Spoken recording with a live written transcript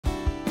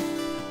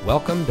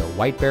Welcome to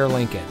White Bear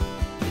Lincoln,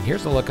 and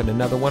here's a look at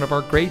another one of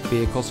our great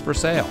vehicles for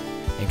sale,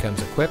 and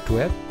comes equipped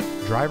with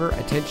driver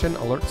attention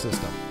alert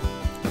system,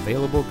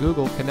 available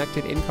Google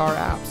connected in-car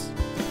apps,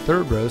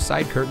 third row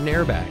side curtain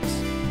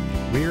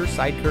airbags, rear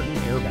side curtain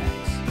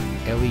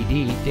airbags,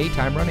 LED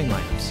daytime running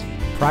lamps,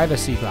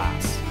 privacy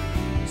glass,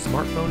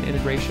 smartphone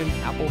integration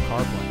Apple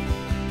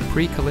CarPlay,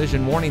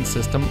 pre-collision warning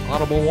system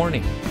audible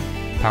warning,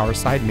 power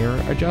side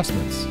mirror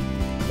adjustments,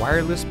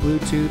 wireless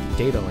Bluetooth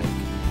data link,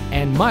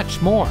 and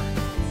much more.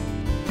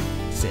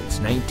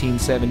 Since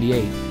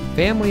 1978,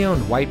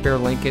 family-owned White Bear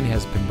Lincoln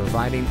has been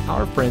providing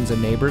our friends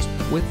and neighbors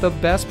with the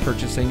best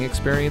purchasing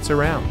experience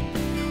around.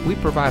 We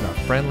provide a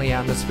friendly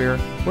atmosphere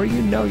where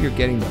you know you're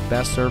getting the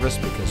best service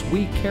because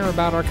we care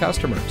about our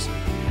customers.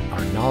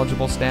 Our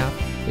knowledgeable staff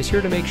is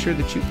here to make sure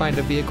that you find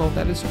a vehicle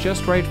that is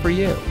just right for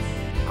you.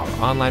 Our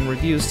online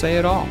reviews say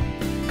it all.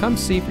 Come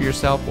see for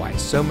yourself why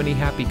so many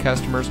happy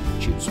customers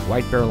choose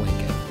White Bear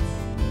Lincoln.